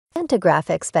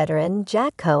Fantagraphics veteran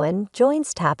Jacq Cohen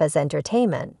joins Tapas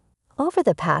Entertainment. Over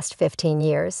the past 15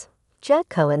 years, Jacq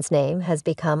Cohen's name has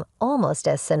become almost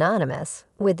as synonymous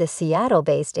with the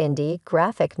Seattle-based indie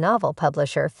graphic novel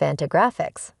publisher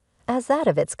Fantagraphics as that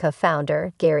of its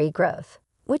co-founder Gary Groth,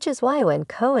 which is why when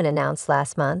Cohen announced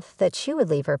last month that she would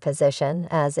leave her position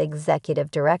as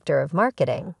Executive Director of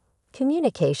Marketing,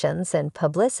 Communications and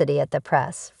Publicity at the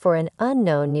press for an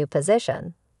unknown new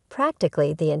position,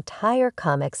 practically the entire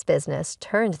comics business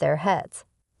turned their heads.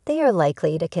 They are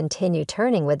likely to continue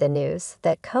turning with the news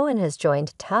that Cohen has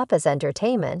joined Tapas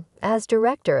Entertainment as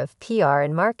Director of PR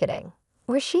and Marketing,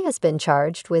 where she has been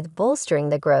charged with bolstering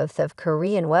the growth of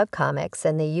Korean webcomics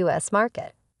in the U.S.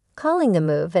 market. Calling the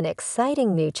move an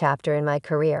exciting new chapter in my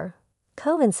career,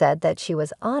 Cohen said that she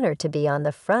was honored to be on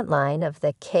the front line of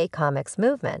the K-comics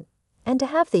movement and to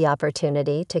have the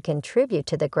opportunity to contribute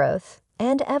to the growth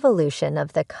and evolution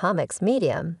of the comics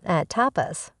medium at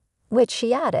Tapas, which,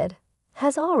 she added,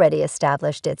 has already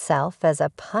established itself as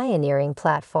a pioneering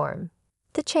platform.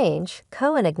 The change,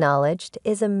 Cohen acknowledged,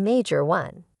 is a major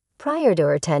one. Prior to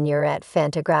her tenure at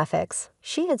Fantagraphics,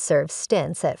 she had served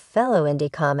stints at fellow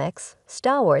indie comics,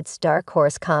 stalwarts Dark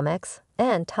Horse Comics,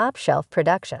 and Top Shelf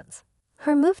Productions.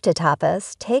 Her move to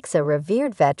Tapas takes a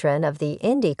revered veteran of the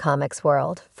indie comics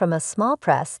world from a small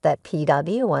press that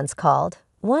PW once called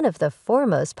one of the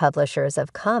foremost publishers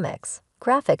of comics,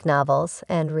 graphic novels,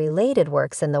 and related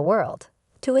works in the world,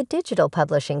 to a digital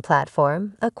publishing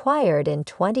platform acquired in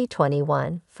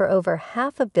 2021 for over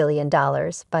 $500 million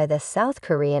by the South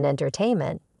Korean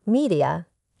entertainment, media,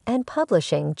 and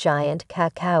publishing giant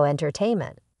Kakao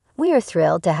Entertainment. "We are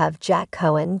thrilled to have Jacq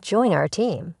Cohen join our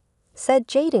team," said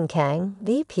Jaden Kang,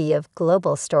 VP of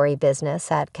Global Story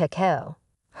Business at Kakao.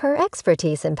 "Her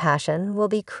expertise and passion will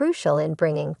be crucial in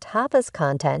bringing Tapas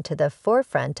content to the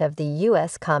forefront of the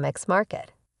U.S. comics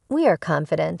market. We are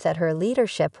confident that her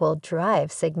leadership will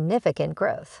drive significant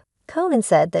growth." Cohen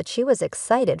said that she was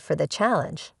excited for the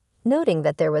challenge, noting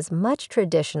that there was much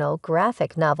traditional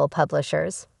graphic novel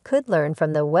publishers could learn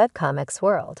from the webcomics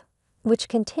world, which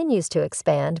continues to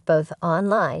expand both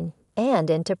online and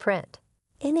into print.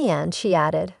 In the end, she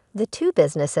added, the two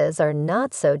businesses are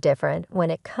not so different when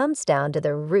it comes down to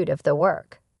the root of the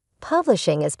work.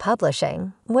 Publishing is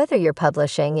publishing, whether you're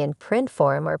publishing in print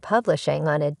form or publishing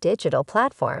on a digital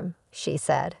platform, she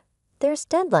said. There's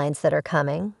deadlines that are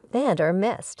coming and are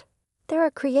missed. There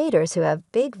are creators who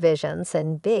have big visions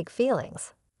and big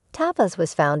feelings. Tapas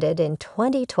was founded in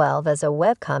 2012 as a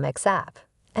webcomics app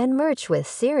and merged with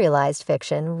serialized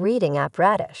fiction reading app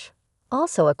Radish,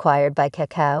 also acquired by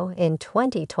Kakao in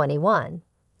 2021.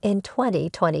 In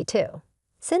 2022.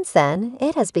 Since then,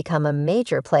 it has become a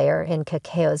major player in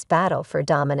Kakao's battle for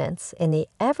dominance in the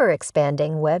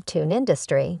ever-expanding webtoon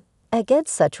industry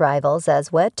against such rivals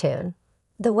as Webtoon,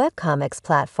 the webcomics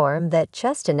platform that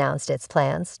just announced its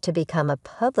plans to become a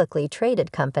publicly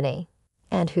traded company,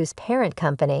 and whose parent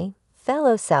company,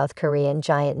 fellow South Korean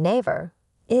giant Naver,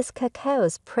 is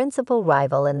Kakao's principal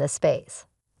rival in the space.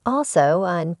 Also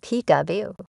on PW.